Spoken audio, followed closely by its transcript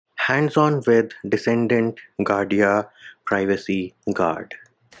Hands-on with Descendant Guardia Privacy Guard.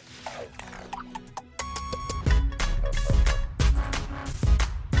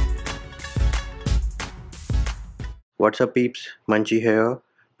 What's up peeps, Munchie here,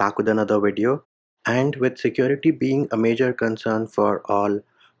 back with another video. And with security being a major concern for all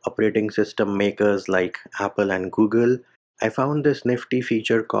operating system makers like Apple and Google, I found this nifty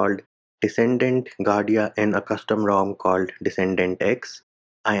feature called Descendant Guardia in a custom ROM called Descendant X.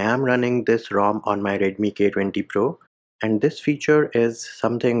 I am running this ROM on my Redmi K20 Pro, and this feature is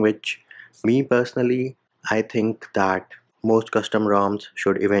something which me personally, I think that most custom ROMs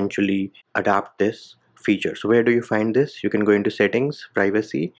should eventually adapt this feature. So where do you find this? You can go into settings,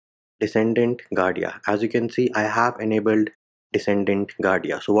 privacy, Descendant Guardia. As you can see, I have enabled Descendant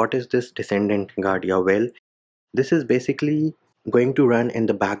Guardia. So what is this Descendant Guardia? Well, this is basically going to run in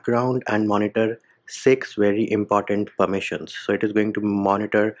the background and monitor 6 very important permissions. So it is going to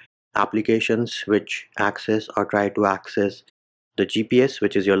monitor applications which access or try to access the GPS,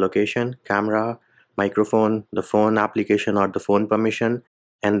 which is your location, camera, microphone, the phone application or the phone permission,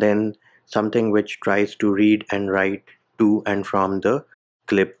 and then something which tries to read and write to and from the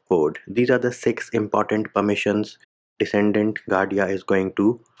clipboard. These are the 6 important permissions Descendant Guardia is going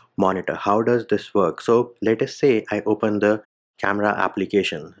to monitor. How does this work? So let us say I open the camera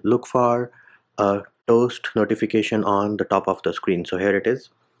application. Look for a toast notification on the top of the screen. So here it is.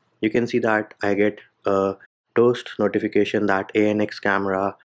 You can see that I get a toast notification that ANX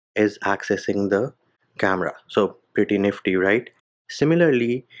camera is accessing the camera. So pretty nifty, right?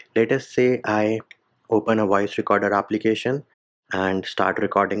 Similarly, let us say I open a voice recorder application and start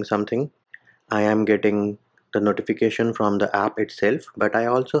recording something. I am getting the notification from the app itself, but I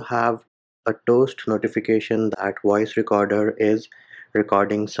also have a toast notification that voice recorder is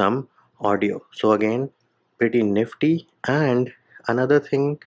recording some audio. So again, pretty nifty. And another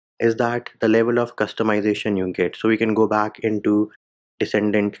thing is that the level of customization you get. So we can go back into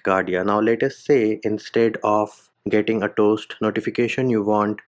Descendant Guardia. Now let us say instead of getting a toast notification, you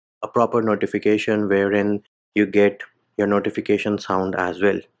want a proper notification wherein you get your notification sound as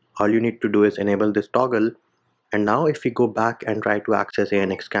well. All you need to do is enable this toggle, and now if we go back and try to access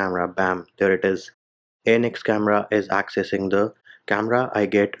ANX camera, bam, there it is. ANX camera is accessing the camera. I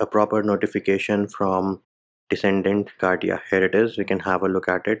get a proper notification from Descendant Guardia. Here it is. We can have a look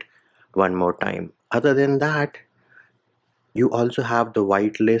at it one more time. Other than that, you also have the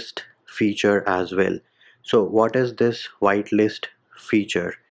whitelist feature as well. So what is this whitelist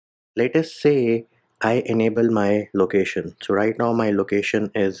feature? Let us say I enable my location. So right now my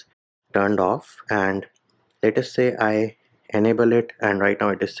location is turned off, and let us say I enable it, and right now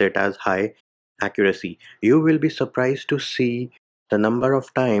it is set as high accuracy. You will be surprised to see the number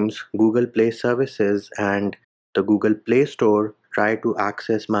of times Google Play services and the Google Play Store try to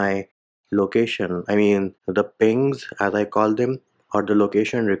access my location. I mean, the pings, as I call them, or the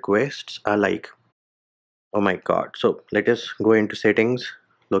location requests are like, oh my god. So let us go into settings,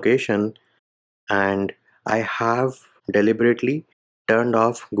 location, and I have deliberately turned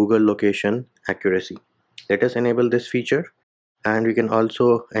off Google location accuracy. Let us enable this feature, and we can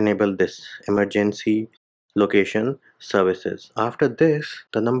also enable this emergency location services. After this,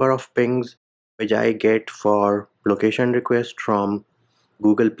 the number of pings which I get for location request from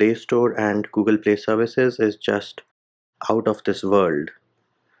Google Play Store and Google Play services is just out of this world.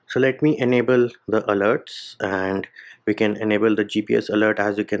 So let me enable the alerts, and we can enable the GPS alert.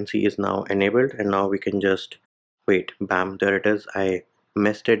 As you can see, is now enabled, and now we can just wait, bam, there it is. I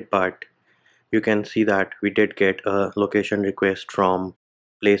missed it, but you can see that we did get a location request from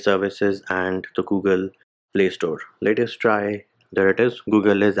Play Services and the Google Play Store. Let us try. There it is.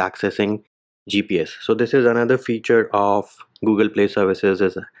 Google is accessing GPS. So this is another feature of Google Play Services,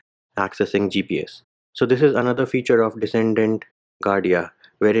 is accessing GPS. So this is another feature of Descendant Guardia,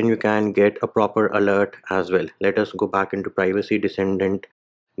 wherein you can get a proper alert as well. Let us go back into privacy, Descendant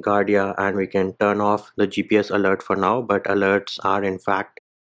Guardia, and we can turn off the GPS alert for now, but alerts are in fact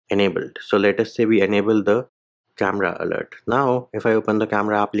enabled. So let us say we enable the camera alert. Now if I open the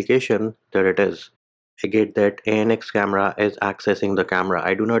camera application, there it is. I get that ANX camera is accessing the camera.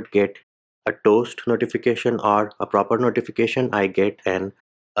 I do not get a toast notification or a proper notification. I get an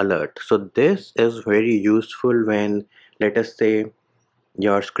alert. So this is very useful when, let us say,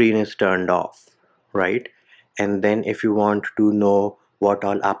 your screen is turned off, right? And then if you want to know what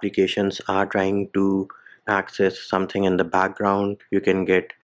all applications are trying to access something in the background, you can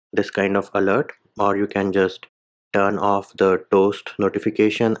get this kind of alert, or you can just turn off the toast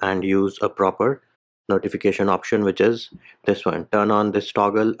notification and use a proper notification option, which is this one. Turn on this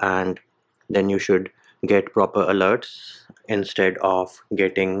toggle, and then you should get proper alerts instead of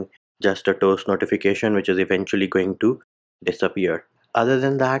getting just a toast notification which is eventually going to disappear. Other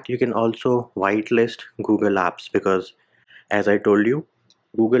than that, you can also whitelist Google Apps because, as I told you,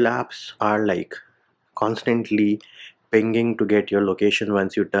 Google Apps are like constantly pinging to get your location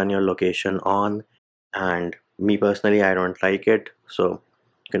once you turn your location on, and me personally, I don't like it. So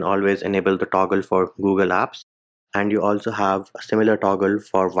you can always enable the toggle for Google Apps, and you also have a similar toggle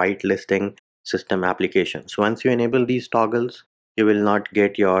for whitelisting system applications. Once you enable these toggles, you will not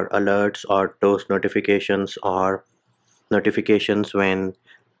get your alerts or toast notifications or notifications when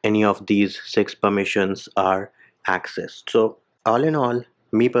any of these six permissions are accessed. So all in all,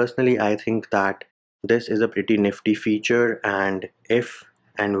 me personally, I think that this is a pretty nifty feature, and if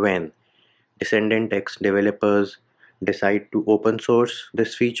and when Descendant X developers decide to open source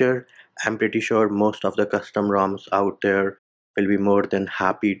this feature, I'm pretty sure most of the custom ROMs out there will be more than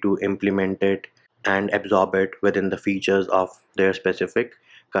happy to implement it and absorb it within the features of their specific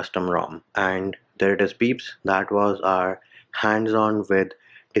custom ROM. And there it is, peeps. That was our hands-on with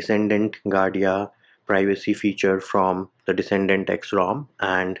Descendant Guardia privacy feature from the Descendant X ROM,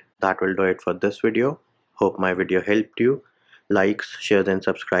 and that will do it for this video. Hope my video helped you. Likes, shares, and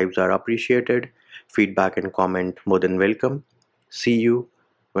subscribes are appreciated. Feedback and comment more than welcome. See you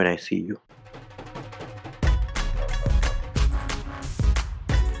when I see you.